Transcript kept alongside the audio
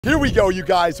Here we go, you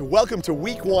guys. Welcome to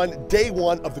week one, day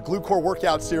one of the Glute Core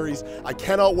workout series. I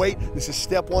cannot wait. This is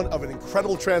step one of an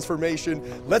incredible transformation.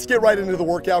 Let's get right into the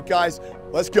workout, guys.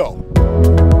 Let's go.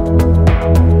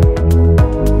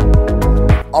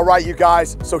 All right, you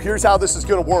guys, so here's how this is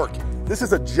gonna work. This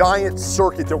is a giant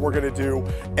circuit that we're gonna do,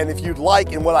 and if you'd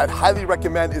like, and what I'd highly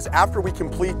recommend is after we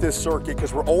complete this circuit,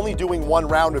 because we're only doing one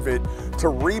round of it, to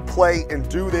replay and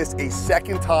do this a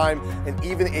second time and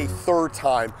even a third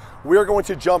time. We're going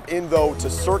to jump in though to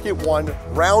circuit one,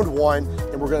 round one,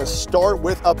 and we're gonna start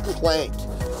with a plank.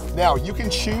 Now, you can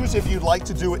choose if you'd like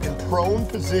to do it in prone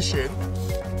position,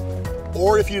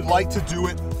 or if you'd like to do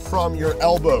it from your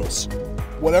elbows.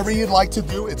 Whatever you'd like to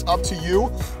do, it's up to you.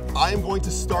 I am going to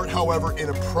start, however, in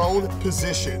a prone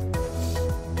position.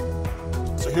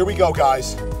 So here we go,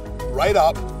 guys. Right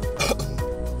up.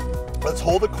 Let's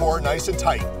hold the core nice and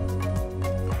tight.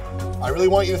 I really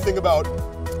want you to think about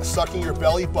sucking your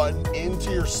belly button into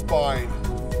your spine,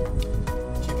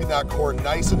 keeping that core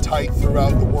nice and tight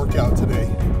throughout the workout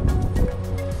today.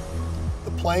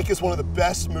 The plank is one of the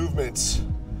best movements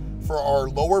for our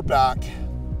lower back.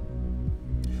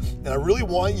 And I really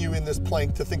want you in this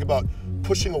plank to think about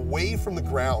pushing away from the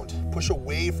ground. Push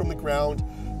away from the ground,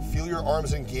 feel your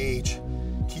arms engage,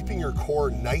 keeping your core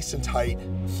nice and tight,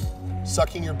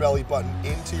 sucking your belly button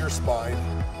into your spine.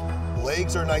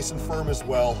 Legs are nice and firm as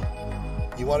well.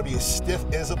 You want to be as stiff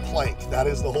as a plank. That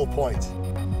is the whole point.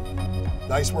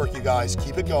 Nice work, you guys.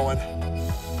 Keep it going.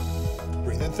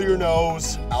 Breathe in through your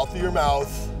nose, out through your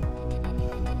mouth.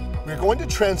 We're going to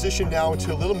transition now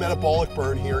into a little metabolic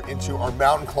burn here into our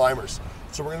mountain climbers.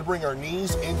 So we're gonna bring our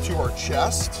knees into our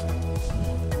chest,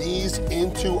 knees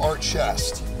into our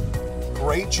chest.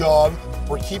 Great job.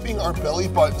 We're keeping our belly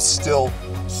button still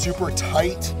super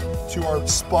tight to our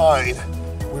spine.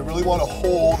 We really wanna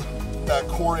hold that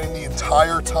core in the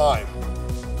entire time.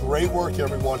 Great work,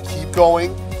 everyone. Keep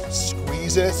going.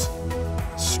 Squeeze it,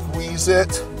 squeeze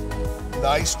it.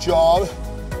 Nice job.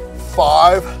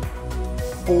 5,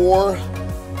 4,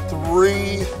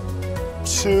 3,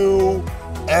 2,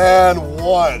 and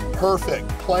 1. Perfect.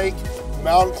 Plank,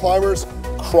 mountain climbers,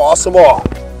 cross them off.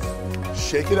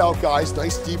 Shake it out, guys.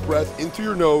 Nice deep breath in through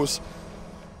your nose,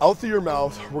 out through your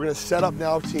mouth. We're gonna set up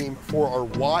now, team, for our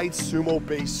wide sumo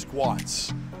base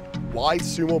squats. Wide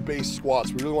sumo base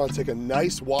squats. We really wanna take a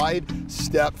nice wide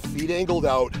step, feet angled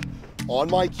out on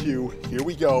my cue. Here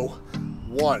we go.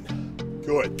 1,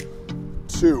 good.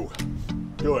 2,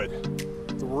 good.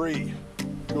 3,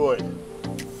 good.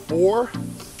 4,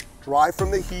 drive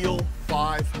from the heel.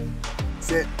 5,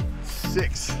 that's it.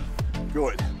 6,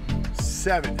 good.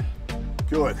 7,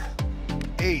 good.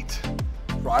 8,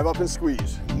 drive up and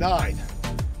squeeze. 9,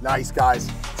 nice, guys.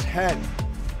 10,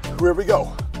 here we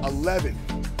go. 11,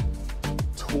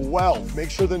 12, make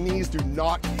sure the knees do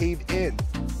not cave in.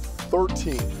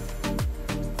 13,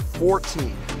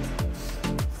 14,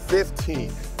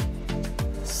 15,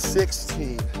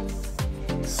 16,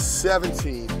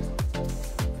 17,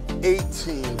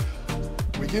 18,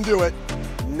 we can do it,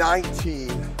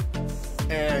 19,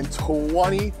 and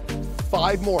 20,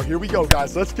 5 more. Here we go,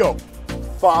 guys, let's go.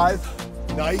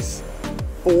 5, nice,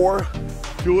 4,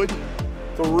 good,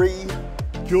 3,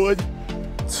 good,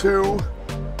 2,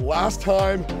 last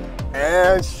time,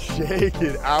 and shake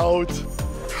it out.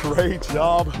 Great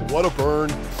job, what a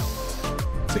burn.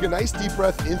 Take a nice deep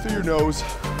breath in through your nose,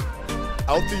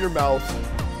 out through your mouth.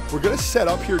 We're gonna set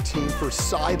up here, team, for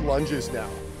side lunges now.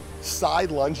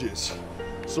 Side lunges.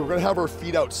 So we're gonna have our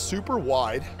feet out super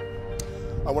wide.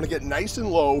 I wanna get nice and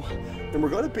low, and we're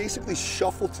gonna basically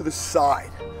shuffle to the side.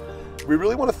 We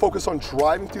really wanna focus on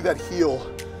driving through that heel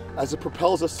as it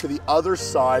propels us to the other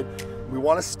side. We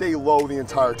wanna stay low the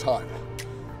entire time.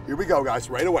 Here we go, guys,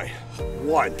 right away.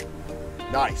 1,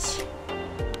 nice.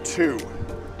 2,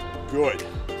 good.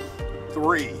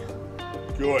 3,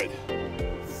 good.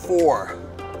 4,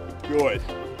 good.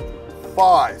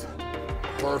 5,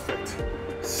 perfect.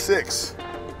 6,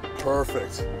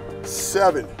 perfect.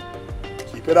 7,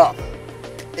 keep it up.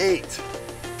 8,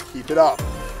 keep it up.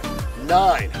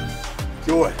 9,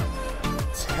 good.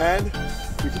 10,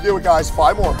 you can do it, guys.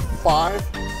 5 more.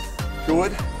 5,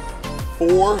 good.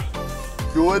 4,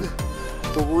 good.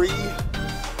 3,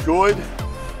 good.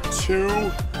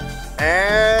 2,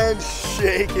 and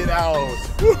shake it out.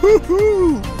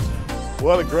 Woo-hoo-hoo!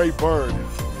 What a great burn.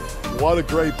 What a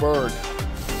great burn.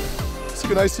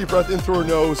 Take a nice deep breath in through our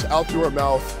nose, out through our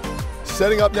mouth.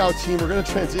 Setting up now, team, we're gonna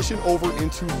transition over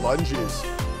into lunges.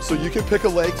 So you can pick a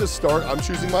leg to start. I'm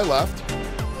choosing my left.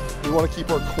 We wanna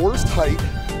keep our cores tight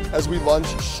as we lunge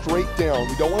straight down.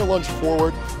 We don't wanna lunge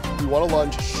forward. We wanna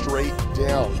lunge straight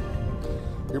down.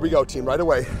 Here we go, team, right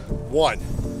away. 1,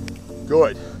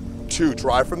 good. 2,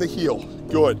 drive from the heel,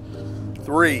 good.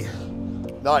 3,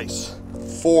 nice.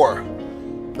 4,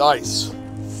 nice.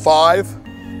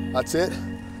 5, that's it.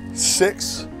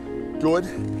 6, good.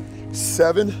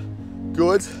 7,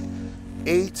 good.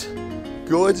 8,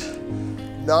 good.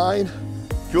 9,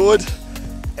 good.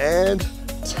 And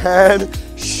 10,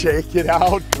 shake it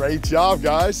out. Great job,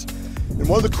 guys. And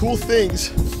one of the cool things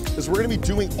is we're gonna be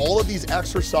doing all of these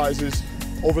exercises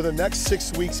over the next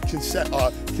 6 weeks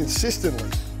consistently.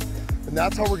 And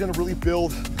that's how we're gonna really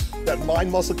build that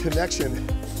mind-muscle connection.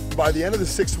 By the end of the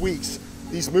 6 weeks,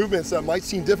 these movements that might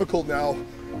seem difficult now,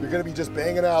 you're gonna be just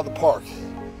banging it out of the park.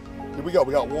 Here we go,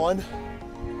 we got 1,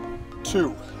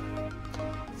 2,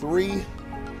 3,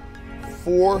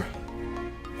 4,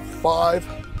 5,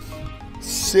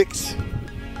 6,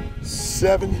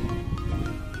 7,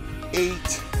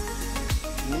 8,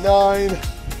 9,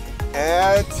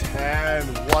 and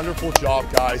 10. Wonderful job,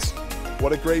 guys.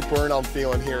 What a great burn I'm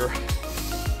feeling here.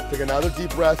 Take another deep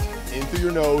breath in through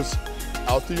your nose,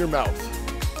 out through your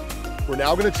mouth. We're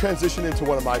now gonna transition into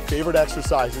one of my favorite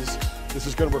exercises. This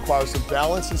is gonna require some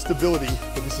balance and stability,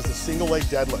 but this is a single leg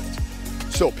deadlift.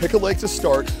 So pick a leg to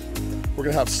start. We're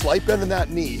gonna have slight bend in that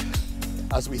knee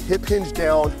as we hip hinge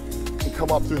down and come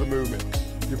up through the movement.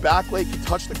 Your back leg can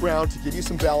touch the ground to give you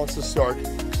some balance to start,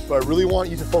 but I really want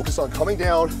you to focus on coming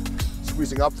down,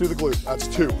 squeezing up through the glute. That's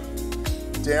 2.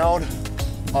 Down,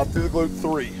 up through the glute.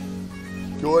 3.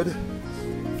 Good.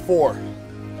 4.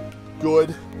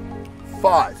 Good.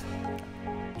 5.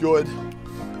 Good.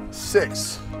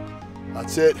 6.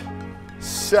 That's it.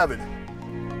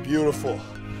 7. Beautiful.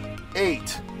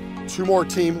 8. 2 more,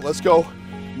 team. Let's go.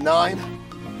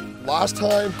 9. Last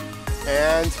time.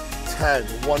 And 10.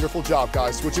 Wonderful job,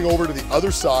 guys. Switching over to the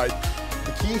other side.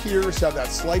 The key here is to have that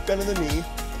slight bend in the knee.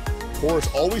 Core is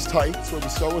always tight. That's where we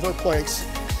start with our planks.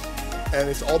 And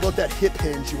it's all about that hip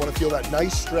hinge. You want to feel that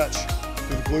nice stretch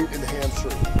through the glute and the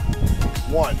hamstring.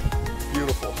 1.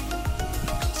 Beautiful.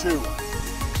 2.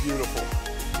 Beautiful.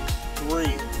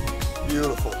 3.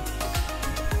 Beautiful.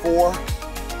 4.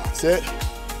 That's it.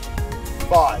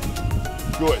 5.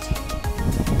 Good.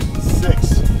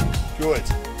 6. Good.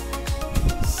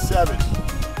 7.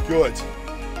 Good.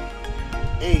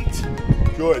 8.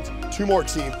 Good. 2 more,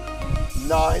 team.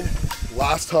 9.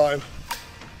 Last time.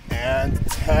 And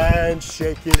 10.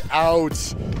 Shake it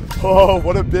out. Oh,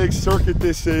 what a big circuit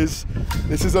this is.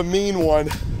 This is a mean one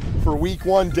for week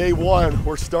 1, day 1.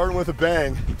 We're starting with a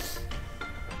bang.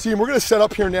 Team, we're gonna set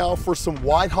up here now for some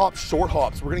wide hops, short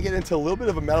hops. We're gonna get into a little bit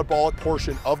of a metabolic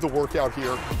portion of the workout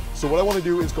here. So what I wanna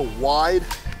do is go wide,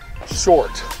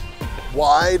 short,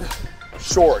 wide,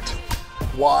 short,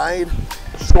 wide,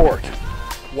 short,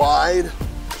 wide,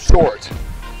 short,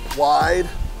 wide,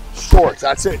 short.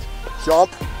 That's it.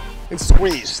 Jump and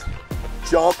squeeze.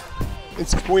 Jump and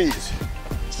squeeze.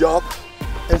 Jump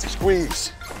and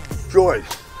squeeze. Good.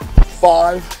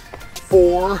 5,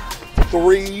 4,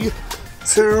 3,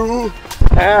 2,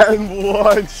 and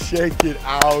 1. Shake it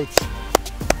out.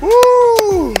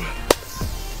 Woo!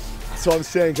 That's what I'm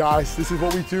saying, guys. This is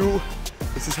what we do.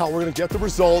 This is how we're gonna get the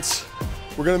results.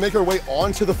 We're gonna make our way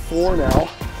onto the floor now,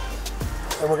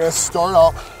 and we're gonna start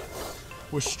up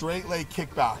with straight leg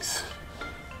kickbacks.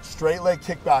 Straight leg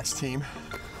kickbacks, team.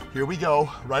 Here we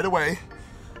go, right away.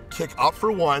 Kick up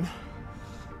for 1,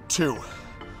 2,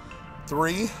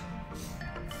 3,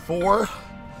 4,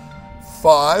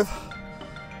 5,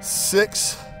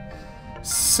 6,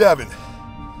 7,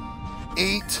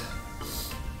 8,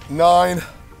 9,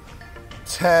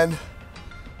 10,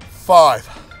 5,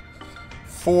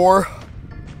 4,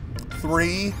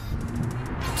 3,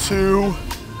 2,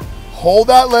 hold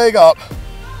that leg up,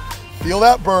 feel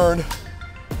that burn,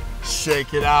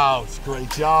 shake it out. Great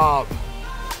job.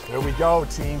 There we go,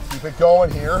 team. Keep it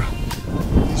going here.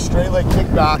 These straight leg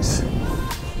kickbacks,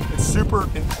 it's super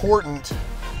important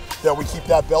that we keep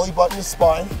that belly button to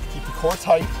spine, keep the core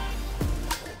tight,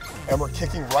 and we're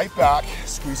kicking right back,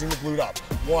 squeezing the glute up.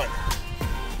 1,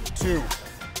 2,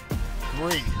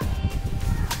 3,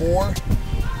 4,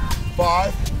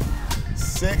 5,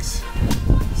 6,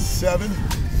 7,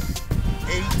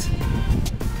 8,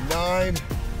 9,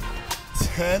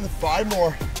 10, 5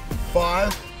 more.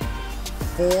 5,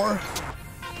 4,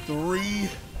 3,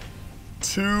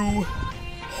 2,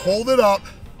 hold it up,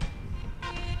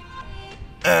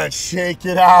 and shake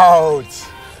it out.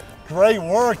 Great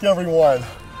work, everyone.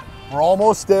 We're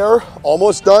almost there,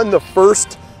 almost done the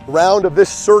first round of this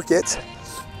circuit.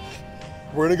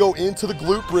 We're gonna go into the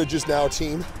glute bridges now,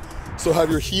 team. So have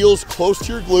your heels close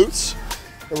to your glutes,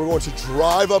 and we're going to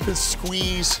drive up and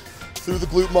squeeze through the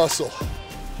glute muscle.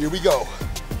 Here we go.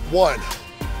 1,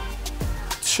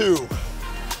 2,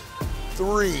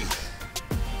 3,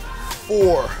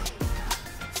 4,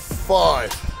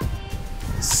 5,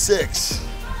 6,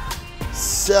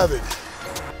 7,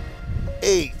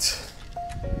 8,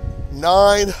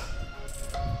 9,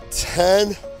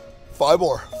 10. 5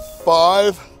 more.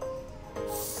 5,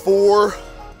 4,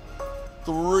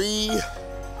 3,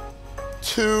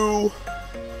 2.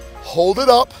 Hold it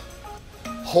up.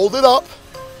 Hold it up.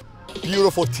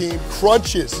 Beautiful, team.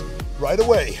 Crunches right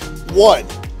away. 1,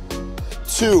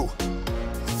 2,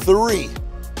 3,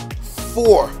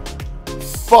 4,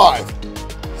 5,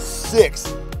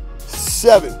 6,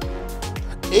 7,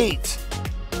 8,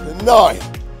 9,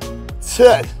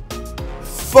 10.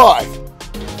 5,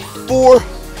 4,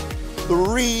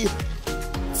 3,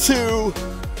 2,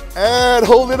 and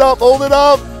hold it up, hold it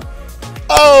up.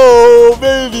 Oh,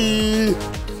 baby.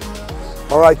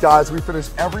 All right, guys, we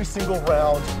finished every single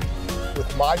round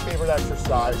with my favorite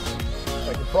exercise.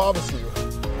 I can promise you,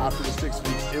 after the 6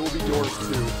 weeks, it will be yours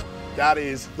too. That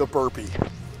is the burpee.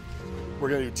 We're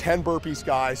gonna do 10 burpees,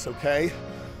 guys, okay?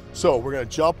 So we're gonna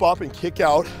jump up and kick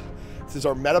out. This is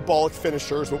our metabolic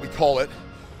finisher, is what we call it.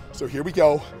 So here we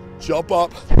go. Jump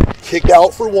up, kick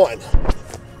out for 1.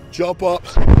 Jump up,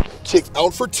 kick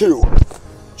out for 2.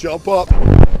 Jump up,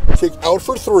 kick out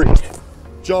for 3.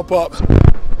 Jump up,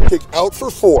 kick out for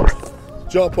 4.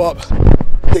 Jump up,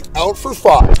 kick out for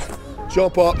 5.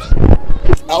 Jump up,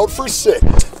 kick out for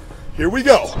 6. Here we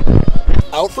go.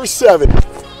 Out for 7.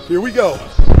 Here we go.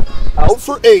 Out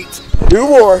for 8. 2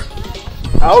 more.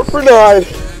 Out for 9.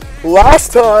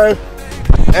 Last time.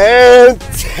 And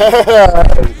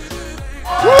 10.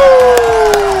 Woo!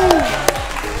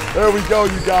 There we go,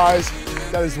 you guys.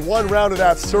 That is 1 round of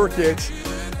that circuit,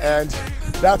 and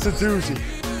that's a doozy.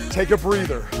 Take a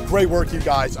breather. Great work, you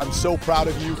guys. I'm so proud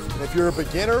of you. And if you're a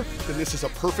beginner, then this is a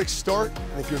perfect start.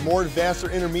 And if you're more advanced or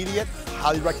intermediate, I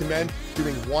highly recommend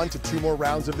doing 1 to 2 more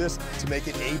rounds of this to make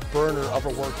it a burner of a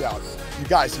workout. You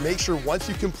guys, make sure once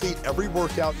you complete every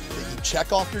workout that you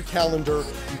check off your calendar.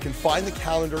 You can find the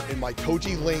calendar in my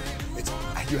Koji link.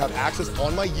 You have access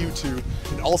on my YouTube.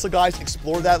 And also, guys,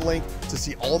 explore that link to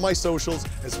see all of my socials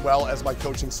as well as my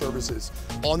coaching services.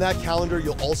 On that calendar,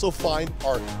 you'll also find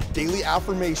our daily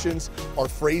affirmations, our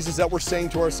phrases that we're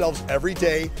saying to ourselves every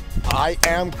day, I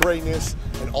am greatness,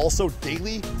 and also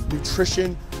daily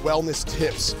nutrition wellness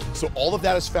tips. So all of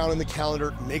that is found in the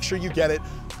calendar. Make sure you get it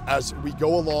as we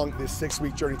go along this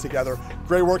 6-week journey together.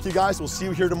 Great work, you guys. We'll see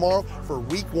you here tomorrow for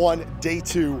week 1, day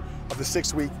 2 of the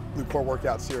 6-week Glute Core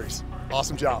Workout series.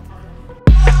 Awesome job.